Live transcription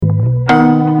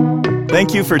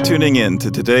Thank you for tuning in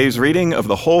to today's reading of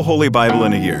the whole Holy Bible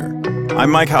in a year. I'm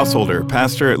Mike Householder,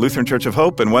 pastor at Lutheran Church of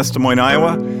Hope in West Des Moines,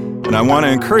 Iowa, and I want to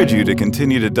encourage you to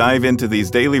continue to dive into these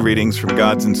daily readings from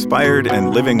God's inspired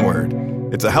and living Word.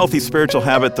 It's a healthy spiritual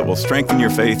habit that will strengthen your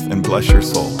faith and bless your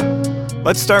soul.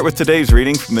 Let's start with today's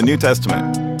reading from the New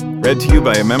Testament, read to you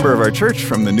by a member of our church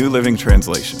from the New Living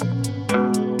Translation.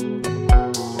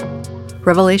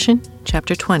 Revelation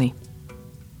chapter 20.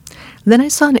 Then I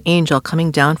saw an angel coming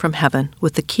down from heaven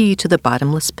with the key to the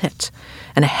bottomless pit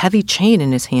and a heavy chain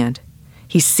in his hand.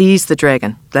 He seized the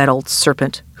dragon, that old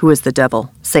serpent, who is the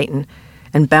devil, Satan,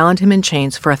 and bound him in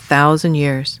chains for 1,000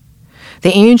 years. The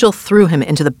angel threw him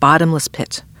into the bottomless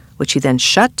pit, which he then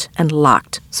shut and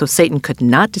locked, so Satan could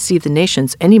not deceive the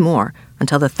nations any more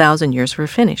until the 1,000 years were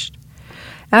finished.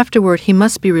 Afterward he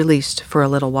must be released for a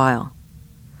little while.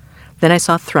 Then I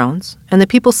saw thrones, and the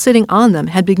people sitting on them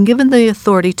had been given the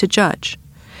authority to judge.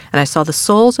 And I saw the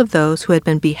souls of those who had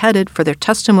been beheaded for their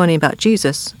testimony about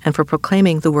Jesus and for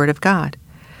proclaiming the word of God.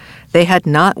 They had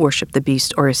not worshipped the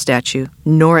beast or his statue,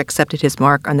 nor accepted his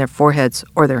mark on their foreheads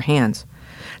or their hands.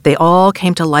 They all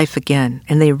came to life again,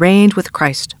 and they reigned with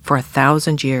Christ for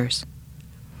 1,000 years.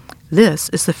 This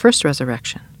is the first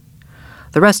resurrection.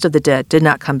 The rest of the dead did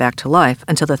not come back to life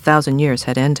until the 1,000 years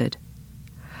had ended.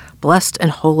 Blessed and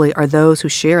holy are those who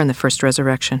share in the first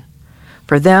resurrection.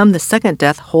 For them the second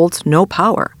death holds no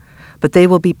power, but they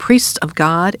will be priests of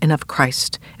God and of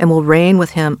Christ, and will reign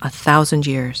with him 1,000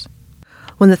 years.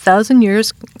 When the 1,000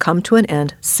 years come to an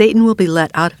end, Satan will be let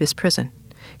out of his prison.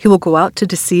 He will go out to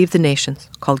deceive the nations,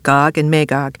 called Gog and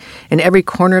Magog, in every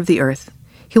corner of the earth.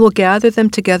 He will gather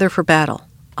them together for battle,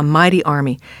 a mighty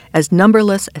army, as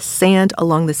numberless as sand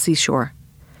along the seashore.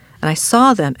 And I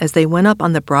saw them as they went up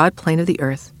on the broad plain of the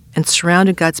earth, and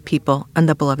surrounded God's people and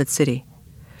the beloved city.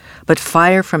 But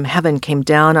fire from heaven came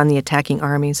down on the attacking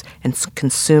armies and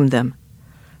consumed them.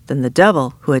 Then the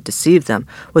devil, who had deceived them,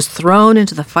 was thrown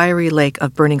into the fiery lake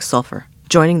of burning sulfur,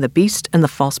 joining the beast and the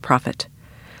false prophet.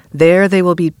 There they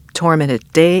will be tormented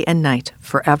day and night,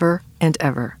 forever and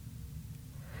ever.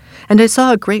 And I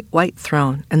saw a great white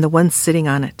throne, and the one sitting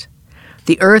on it.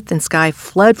 The earth and sky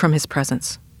fled from his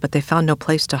presence, but they found no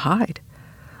place to hide.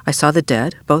 I saw the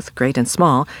dead, both great and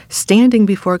small, standing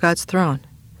before God's throne,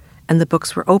 and the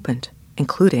books were opened,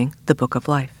 including the book of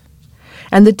life.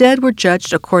 And the dead were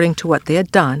judged according to what they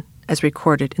had done, as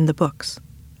recorded in the books.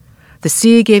 The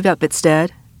sea gave up its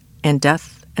dead, and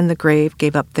death and the grave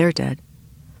gave up their dead.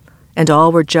 And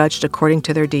all were judged according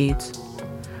to their deeds.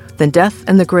 Then death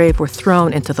and the grave were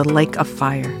thrown into the lake of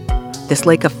fire. This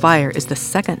lake of fire is the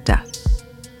second death.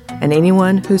 And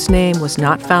anyone whose name was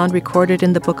not found recorded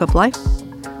in the book of life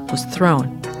was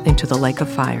thrown into the lake of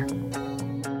fire.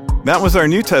 That was our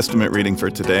New Testament reading for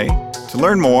today. To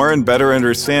learn more and better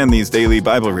understand these daily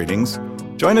Bible readings,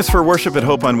 join us for Worship at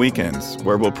Hope on weekends,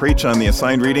 where we'll preach on the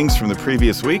assigned readings from the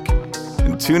previous week,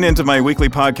 and tune into my weekly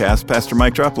podcast, Pastor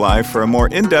Mike Drop Live, for a more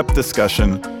in-depth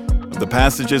discussion of the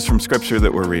passages from Scripture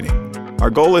that we're reading. Our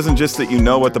goal isn't just that you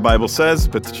know what the Bible says,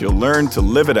 but that you'll learn to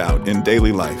live it out in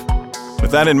daily life.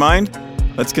 With that in mind,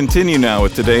 let's continue now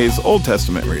with today's Old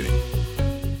Testament reading.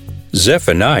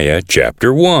 Zephaniah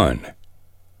chapter 1.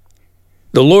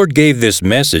 The Lord gave this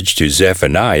message to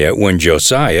Zephaniah when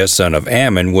Josiah son of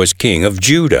Ammon was king of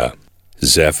Judah.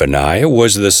 Zephaniah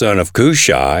was the son of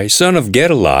Cushai, son of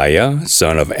Gedaliah,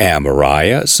 son of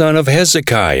Amariah, son of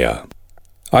Hezekiah.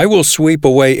 I will sweep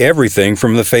away everything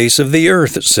from the face of the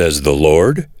earth, says the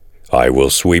Lord. I will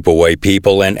sweep away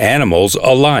people and animals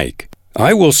alike.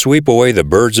 I will sweep away the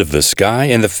birds of the sky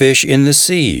and the fish in the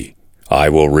sea. I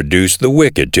will reduce the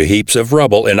wicked to heaps of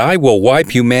rubble, and I will wipe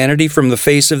humanity from the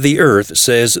face of the earth,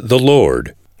 says the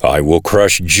Lord. I will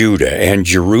crush Judah and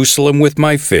Jerusalem with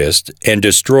my fist, and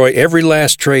destroy every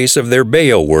last trace of their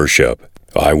Baal worship.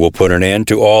 I will put an end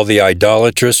to all the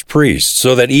idolatrous priests,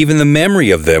 so that even the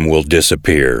memory of them will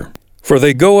disappear. For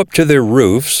they go up to their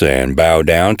roofs and bow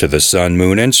down to the sun,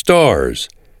 moon, and stars.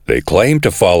 They claim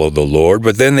to follow the Lord,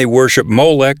 but then they worship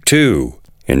Molech too.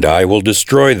 And I will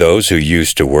destroy those who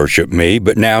used to worship me,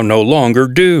 but now no longer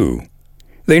do.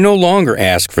 They no longer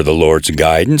ask for the Lord's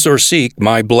guidance or seek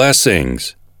my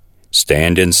blessings.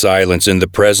 Stand in silence in the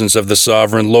presence of the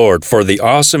sovereign Lord, for the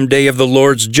awesome day of the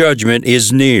Lord's judgment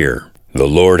is near. The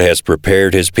Lord has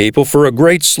prepared his people for a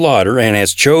great slaughter and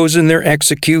has chosen their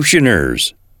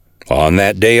executioners. On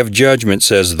that day of judgment,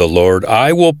 says the Lord,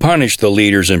 I will punish the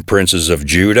leaders and princes of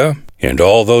Judah and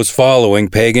all those following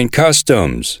pagan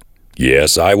customs.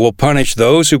 Yes, I will punish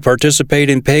those who participate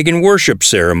in pagan worship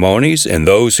ceremonies and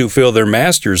those who fill their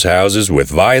masters' houses with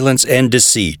violence and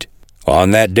deceit.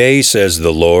 On that day, says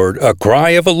the Lord, a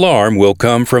cry of alarm will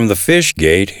come from the fish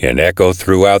gate and echo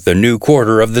throughout the new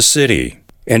quarter of the city,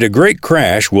 and a great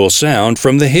crash will sound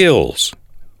from the hills.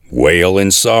 Wail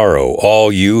in sorrow,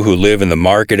 all you who live in the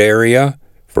market area,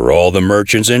 for all the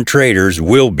merchants and traders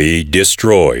will be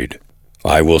destroyed.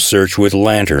 I will search with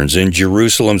lanterns in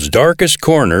Jerusalem's darkest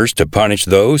corners to punish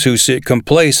those who sit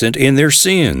complacent in their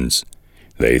sins.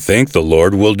 They think the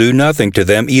Lord will do nothing to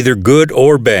them, either good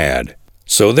or bad.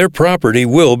 So their property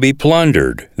will be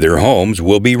plundered, their homes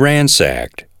will be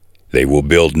ransacked. They will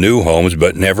build new homes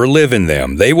but never live in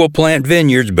them. They will plant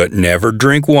vineyards but never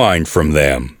drink wine from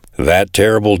them. That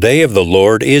terrible day of the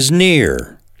Lord is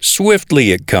near.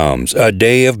 Swiftly it comes, a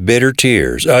day of bitter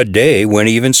tears, a day when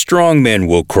even strong men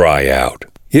will cry out.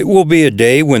 It will be a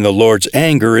day when the Lord's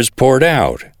anger is poured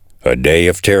out, a day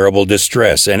of terrible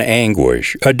distress and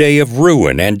anguish, a day of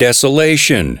ruin and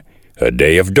desolation, a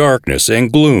day of darkness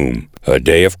and gloom, a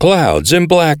day of clouds and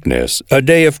blackness, a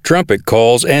day of trumpet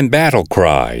calls and battle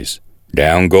cries.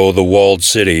 Down go the walled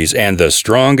cities and the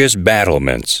strongest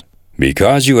battlements.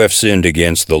 Because you have sinned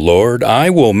against the Lord,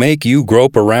 I will make you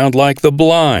grope around like the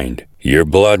blind. Your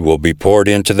blood will be poured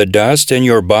into the dust, and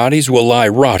your bodies will lie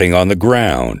rotting on the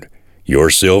ground.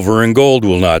 Your silver and gold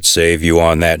will not save you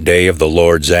on that day of the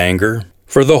Lord's anger,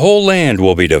 for the whole land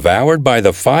will be devoured by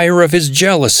the fire of his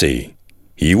jealousy.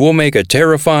 He will make a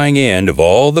terrifying end of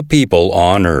all the people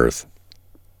on earth.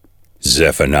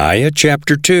 Zephaniah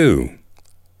chapter 2.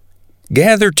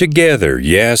 Gather together,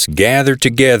 yes, gather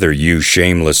together, you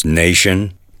shameless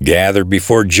nation. Gather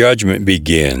before judgment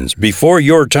begins, before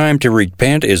your time to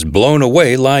repent is blown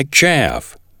away like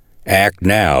chaff. Act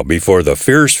now before the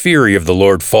fierce fury of the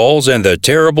Lord falls and the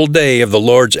terrible day of the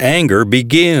Lord's anger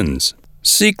begins.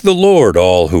 Seek the Lord,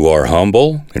 all who are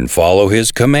humble, and follow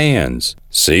his commands.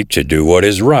 Seek to do what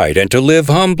is right and to live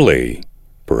humbly.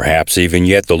 Perhaps even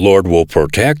yet the Lord will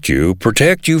protect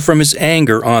you from his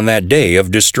anger on that day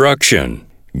of destruction.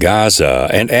 Gaza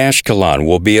and Ashkelon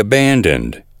will be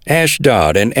abandoned,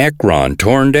 Ashdod and Ekron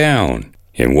torn down.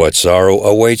 And what sorrow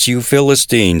awaits you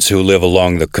Philistines who live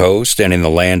along the coast and in the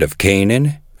land of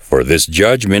Canaan? For this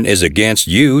judgment is against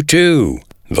you too.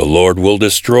 The Lord will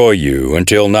destroy you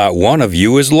until not one of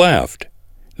you is left.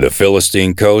 The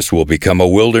Philistine coast will become a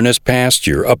wilderness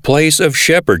pasture, a place of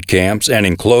shepherd camps and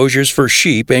enclosures for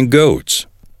sheep and goats.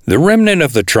 The remnant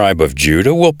of the tribe of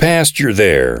Judah will pasture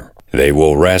there. They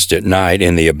will rest at night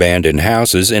in the abandoned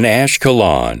houses in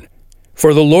Ashkelon.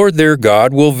 For the Lord their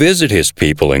God will visit his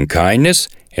people in kindness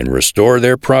and restore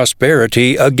their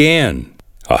prosperity again.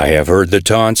 I have heard the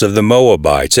taunts of the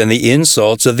Moabites and the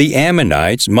insults of the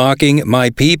Ammonites mocking my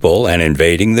people and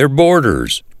invading their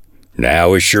borders.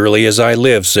 Now as surely as I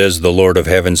live, says the Lord of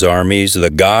heaven's armies, the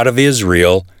God of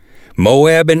Israel,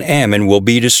 Moab and Ammon will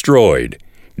be destroyed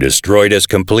as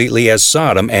completely as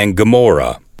Sodom and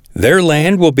Gomorrah. Their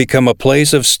land will become a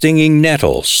place of stinging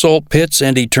nettles, salt pits,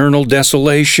 and eternal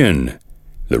desolation.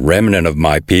 The remnant of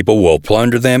my people will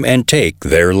plunder them and take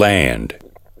their land.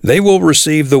 They will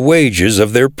receive the wages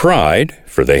of their pride,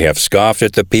 for they have scoffed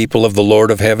at the people of the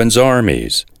Lord of heaven's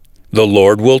armies. The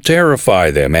Lord will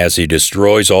terrify them as he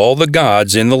destroys all the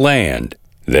gods in the land.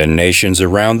 Then nations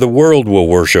around the world will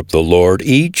worship the Lord,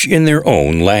 each in their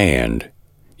own land.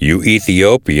 You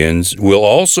Ethiopians will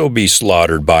also be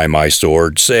slaughtered by my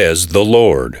sword, says the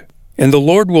Lord. And the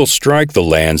Lord will strike the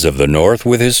lands of the north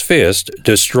with his fist,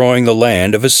 destroying the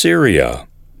land of Assyria.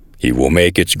 He will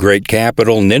make its great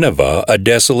capital Nineveh a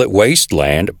desolate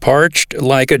wasteland, parched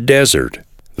like a desert.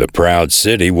 The proud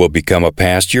city will become a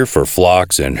pasture for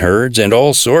flocks and herds, and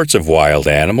all sorts of wild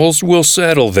animals will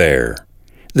settle there.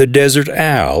 The desert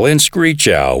owl and screech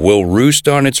owl will roost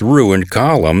on its ruined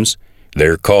columns,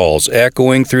 their calls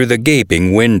echoing through the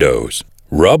gaping windows.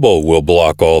 Rubble will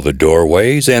block all the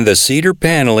doorways, and the cedar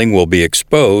paneling will be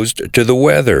exposed to the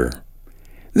weather.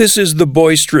 This is the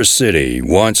boisterous city,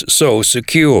 once so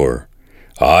secure.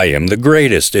 I am the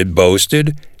greatest, it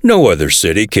boasted. No other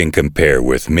city can compare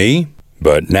with me.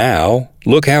 But now,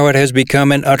 look how it has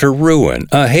become an utter ruin,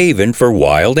 a haven for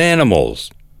wild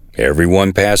animals.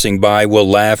 Everyone passing by will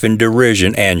laugh in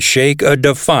derision and shake a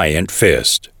defiant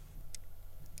fist.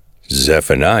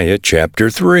 Zephaniah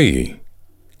chapter 3.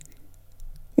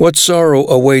 What sorrow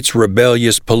awaits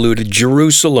rebellious, polluted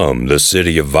Jerusalem, the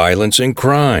city of violence and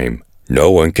crime?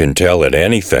 No one can tell it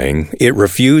anything. It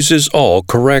refuses all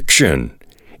correction.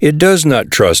 It does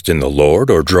not trust in the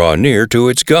Lord or draw near to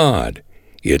its God.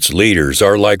 Its leaders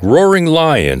are like roaring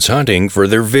lions hunting for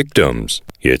their victims.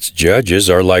 Its judges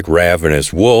are like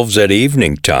ravenous wolves at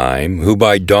evening time, who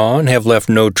by dawn have left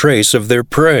no trace of their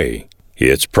prey.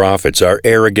 Its prophets are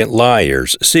arrogant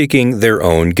liars, seeking their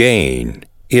own gain.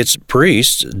 Its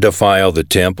priests defile the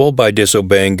temple by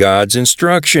disobeying God's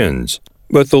instructions.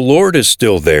 But the Lord is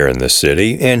still there in the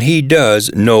city, and He does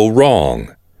no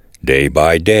wrong. Day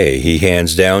by day He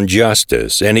hands down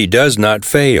justice, and He does not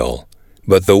fail.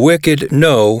 But the wicked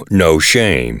know no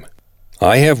shame.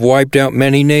 I have wiped out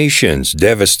many nations,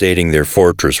 devastating their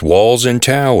fortress walls and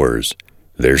towers.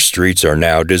 Their streets are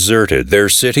now deserted, their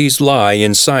cities lie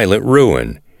in silent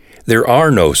ruin. There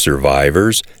are no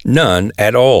survivors, none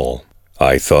at all.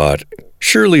 I thought,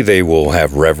 surely they will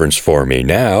have reverence for me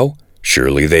now.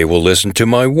 Surely they will listen to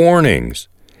my warnings.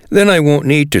 Then I won't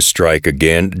need to strike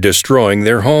again, destroying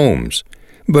their homes.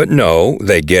 But no,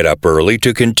 they get up early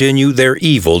to continue their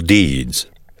evil deeds.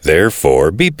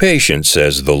 Therefore, be patient,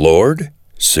 says the Lord.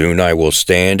 Soon I will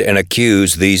stand and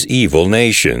accuse these evil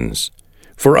nations.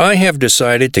 For I have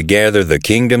decided to gather the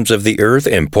kingdoms of the earth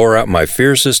and pour out my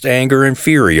fiercest anger and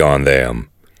fury on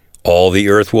them. All the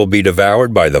earth will be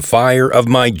devoured by the fire of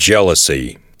my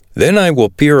jealousy. Then I will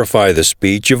purify the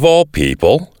speech of all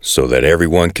people, so that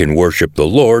everyone can worship the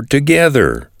Lord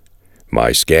together.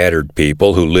 My scattered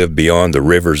people who live beyond the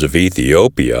rivers of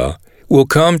Ethiopia will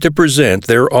come to present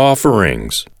their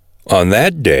offerings. On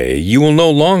that day you will no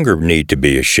longer need to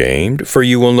be ashamed, for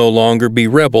you will no longer be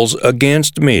rebels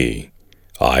against me.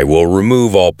 I will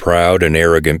remove all proud and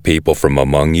arrogant people from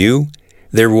among you.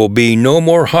 There will be no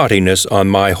more haughtiness on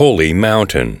my holy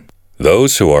mountain.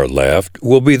 Those who are left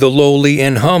will be the lowly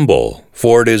and humble,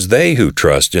 for it is they who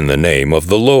trust in the name of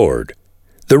the Lord.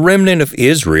 The remnant of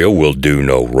Israel will do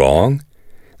no wrong.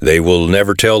 They will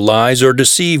never tell lies or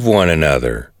deceive one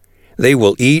another. They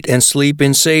will eat and sleep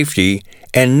in safety,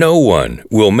 and no one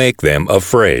will make them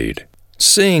afraid.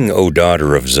 Sing, O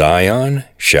daughter of Zion.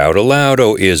 Shout aloud,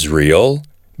 O Israel.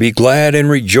 Be glad and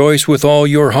rejoice with all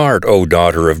your heart, O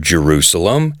daughter of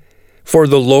Jerusalem. For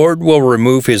the Lord will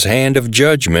remove His hand of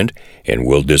judgment and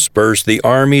will disperse the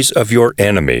armies of your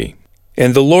enemy.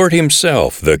 And the Lord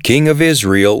Himself, the King of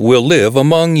Israel, will live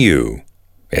among you.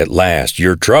 At last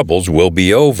your troubles will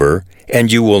be over,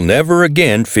 and you will never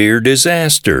again fear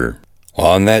disaster.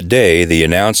 On that day the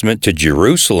announcement to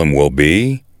Jerusalem will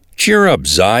be, Cheer up,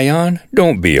 Zion,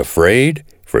 don't be afraid,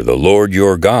 for the Lord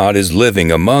your God is living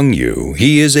among you.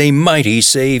 He is a mighty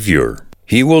Savior.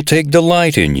 He will take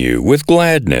delight in you with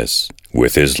gladness.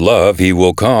 With His love He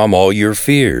will calm all your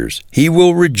fears. He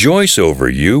will rejoice over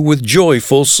you with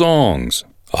joyful songs.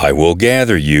 I will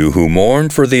gather you who mourn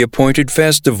for the appointed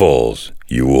festivals.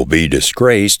 You will be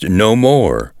disgraced no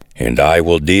more. And I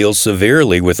will deal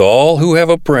severely with all who have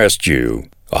oppressed you.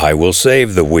 I will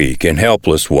save the weak and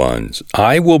helpless ones.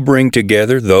 I will bring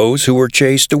together those who were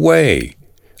chased away.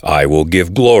 I will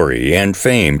give glory and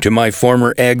fame to my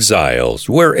former exiles,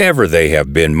 wherever they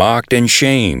have been mocked and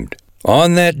shamed.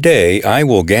 On that day I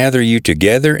will gather you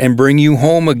together and bring you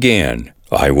home again.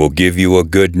 I will give you a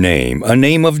good name, a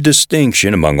name of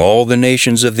distinction among all the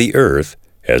nations of the earth,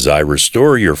 as I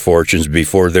restore your fortunes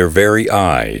before their very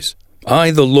eyes. I,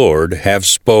 the Lord, have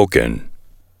spoken.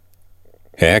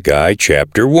 Haggai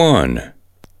chapter 1.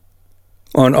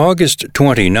 On August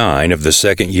 29 of the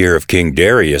second year of King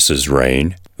Darius's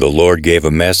reign, the Lord gave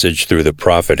a message through the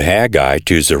prophet Haggai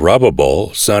to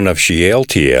Zerubbabel, son of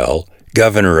Shealtiel,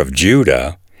 governor of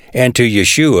Judah, and to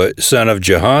Yeshua, son of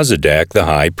Jehozadak, the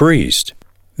high priest.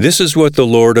 This is what the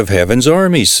Lord of heaven's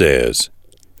armies says.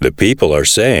 The people are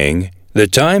saying, The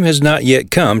time has not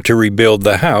yet come to rebuild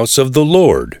the house of the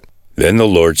Lord. Then the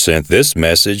Lord sent this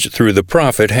message through the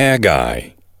prophet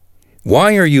Haggai.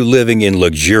 Why are you living in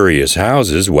luxurious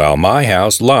houses while my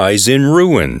house lies in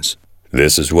ruins?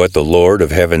 This is what the Lord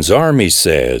of heaven's armies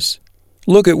says.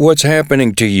 Look at what's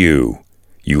happening to you.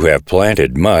 You have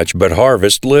planted much but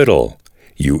harvest little.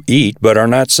 You eat but are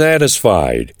not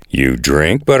satisfied. You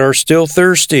drink but are still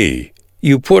thirsty.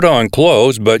 You put on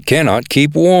clothes but cannot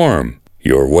keep warm.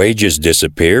 Your wages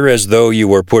disappear as though you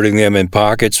were putting them in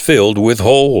pockets filled with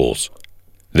holes.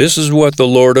 This is what the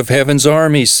Lord of heaven's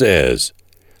armies says.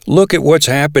 Look at what's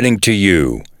happening to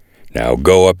you. Now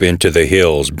go up into the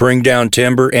hills, bring down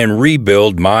timber, and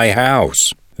rebuild my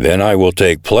house. Then I will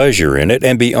take pleasure in it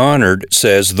and be honored,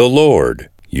 says the Lord.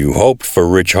 You hoped for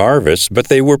rich harvests, but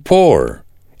they were poor.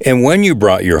 And when you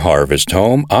brought your harvest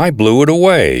home, I blew it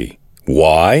away.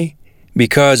 Why?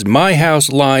 Because my house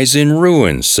lies in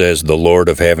ruins, says the Lord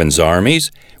of heaven's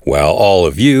armies, while all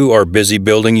of you are busy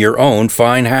building your own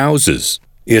fine houses.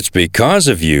 It's because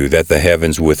of you that the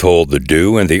heavens withhold the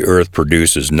dew and the earth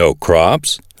produces no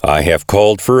crops. I have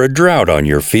called for a drought on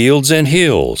your fields and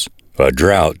hills, a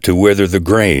drought to wither the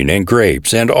grain and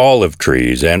grapes and olive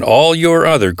trees and all your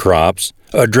other crops,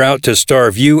 a drought to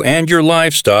starve you and your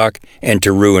livestock and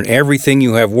to ruin everything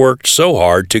you have worked so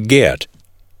hard to get.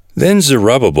 Then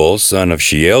Zerubbabel son of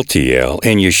Shealtiel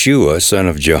and Yeshua son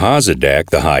of Jehozadak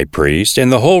the high priest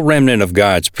and the whole remnant of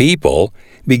God's people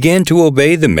began to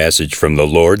obey the message from the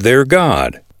Lord their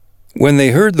God. When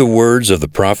they heard the words of the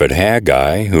prophet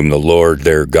Haggai, whom the Lord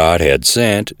their God had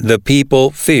sent, the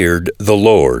people feared the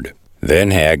Lord.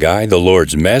 Then Haggai, the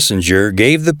Lord's messenger,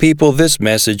 gave the people this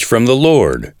message from the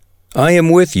Lord. I am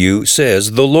with you,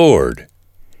 says the Lord.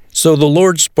 So the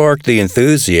Lord sparked the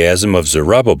enthusiasm of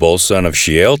Zerubbabel son of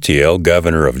Shealtiel,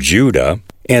 governor of Judah,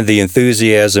 and the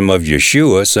enthusiasm of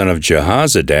Yeshua son of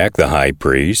Jehozadak the high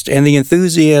priest, and the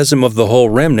enthusiasm of the whole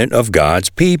remnant of God's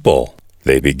people.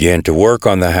 They began to work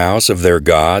on the house of their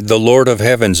God, the Lord of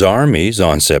heaven's armies,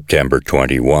 on September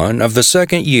 21 of the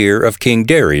 2nd year of King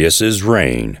Darius's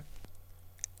reign.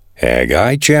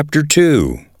 Haggai chapter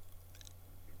 2.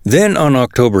 Then on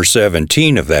October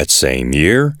 17 of that same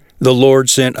year, the Lord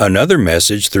sent another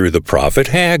message through the prophet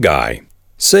Haggai.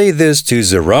 Say this to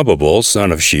Zerubbabel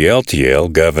son of Shealtiel,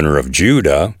 governor of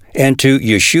Judah, and to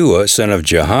Yeshua son of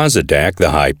Jehozadak the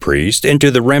high priest, and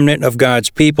to the remnant of God's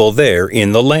people there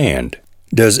in the land.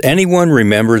 Does anyone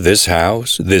remember this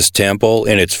house, this temple,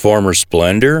 in its former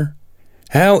splendor?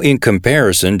 How in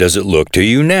comparison does it look to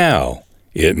you now?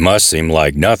 It must seem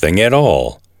like nothing at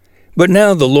all. But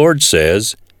now the Lord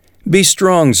says, Be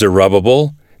strong,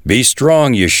 Zerubbabel. Be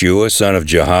strong, Yeshua son of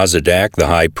Jehozadak the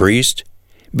high priest.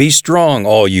 Be strong,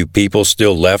 all you people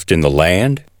still left in the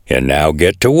land. And now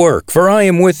get to work, for I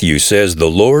am with you, says the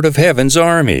Lord of heaven's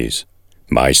armies.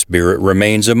 My spirit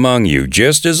remains among you,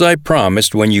 just as I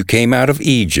promised when you came out of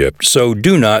Egypt, so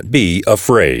do not be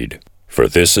afraid. For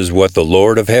this is what the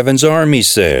Lord of heaven's armies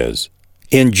says.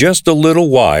 In just a little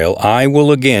while I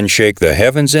will again shake the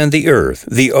heavens and the earth,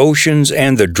 the oceans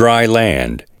and the dry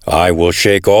land. I will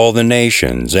shake all the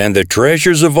nations, and the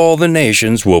treasures of all the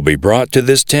nations will be brought to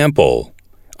this temple.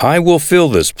 I will fill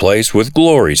this place with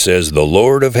glory, says the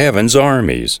Lord of heaven's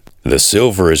armies. The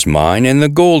silver is mine, and the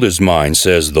gold is mine,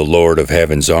 says the Lord of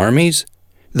heaven's armies.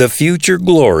 The future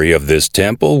glory of this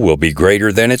temple will be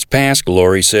greater than its past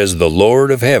glory, says the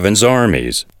Lord of heaven's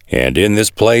armies. And in this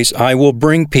place I will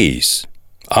bring peace.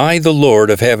 I, the Lord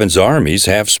of heaven's armies,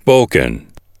 have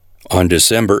spoken. On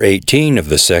December 18 of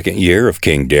the 2nd year of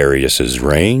King Darius's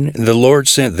reign, the Lord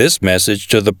sent this message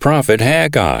to the prophet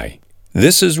Haggai.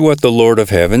 This is what the Lord of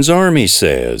heaven's army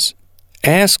says.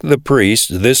 Ask the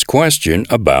priest this question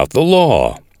about the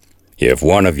law. If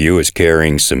one of you is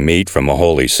carrying some meat from a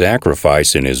holy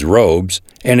sacrifice in his robes,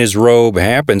 and his robe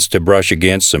happens to brush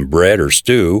against some bread or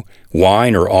stew,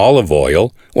 wine or olive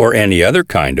oil, or any other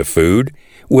kind of food,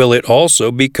 will it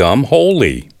also become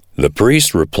holy? The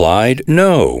priest replied,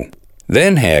 No.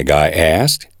 Then Haggai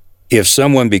asked, If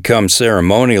someone becomes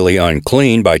ceremonially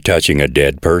unclean by touching a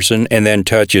dead person and then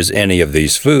touches any of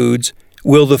these foods,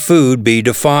 will the food be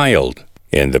defiled?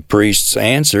 And the priests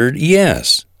answered,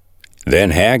 Yes.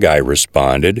 Then Haggai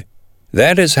responded,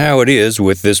 That is how it is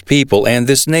with this people and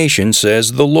this nation,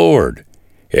 says the Lord.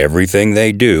 Everything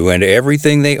they do and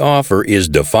everything they offer is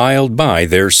defiled by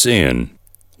their sin.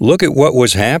 Look at what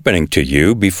was happening to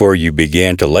you before you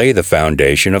began to lay the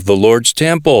foundation of the Lord's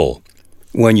temple.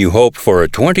 When you hoped for a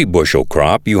 20-bushel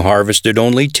crop, you harvested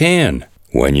only 10.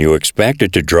 When you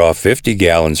expected to draw 50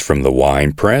 gallons from the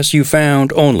wine press, you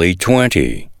found only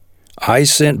 20. I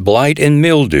sent blight and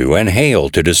mildew and hail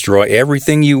to destroy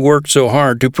everything you worked so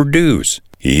hard to produce.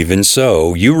 Even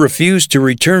so, you refused to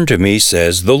return to me,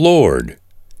 says the Lord.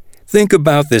 Think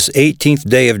about this 18th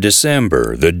day of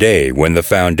December, the day when the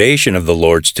foundation of the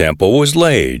Lord's temple was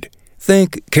laid.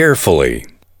 Think carefully.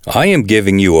 I am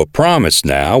giving you a promise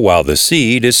now while the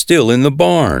seed is still in the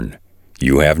barn.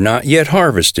 You have not yet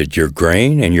harvested your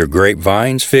grain, and your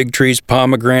grapevines, fig trees,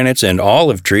 pomegranates, and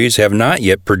olive trees have not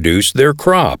yet produced their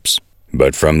crops.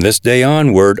 But from this day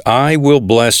onward I will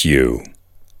bless you.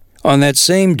 On that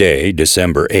same day,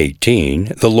 December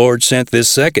 18, the Lord sent this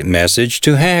second message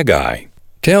to Haggai.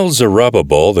 Tell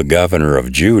Zerubbabel, the governor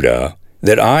of Judah,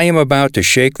 that I am about to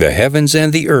shake the heavens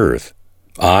and the earth.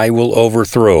 I will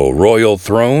overthrow royal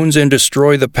thrones and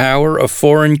destroy the power of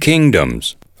foreign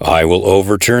kingdoms. I will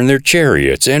overturn their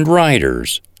chariots and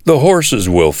riders. The horses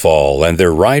will fall, and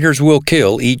their riders will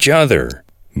kill each other.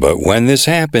 But when this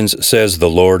happens, says the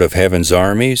Lord of heaven's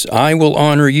armies, I will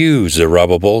honor you,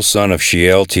 Zerubbabel, son of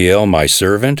Shealtiel, my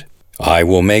servant. I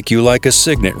will make you like a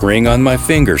signet ring on my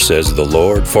finger, says the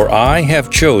Lord, for I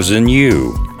have chosen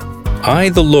you. I,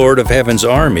 the Lord of heaven's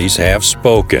armies, have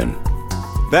spoken.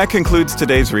 That concludes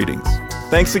today's readings.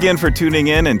 Thanks again for tuning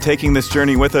in and taking this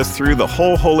journey with us through the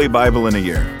whole Holy Bible in a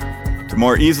year. To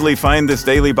more easily find this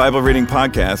daily Bible reading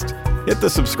podcast, hit the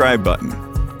subscribe button.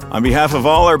 On behalf of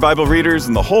all our Bible readers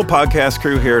and the whole podcast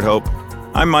crew here at Hope,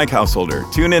 I'm Mike Householder.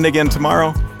 Tune in again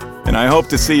tomorrow, and I hope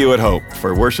to see you at Hope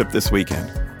for worship this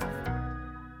weekend.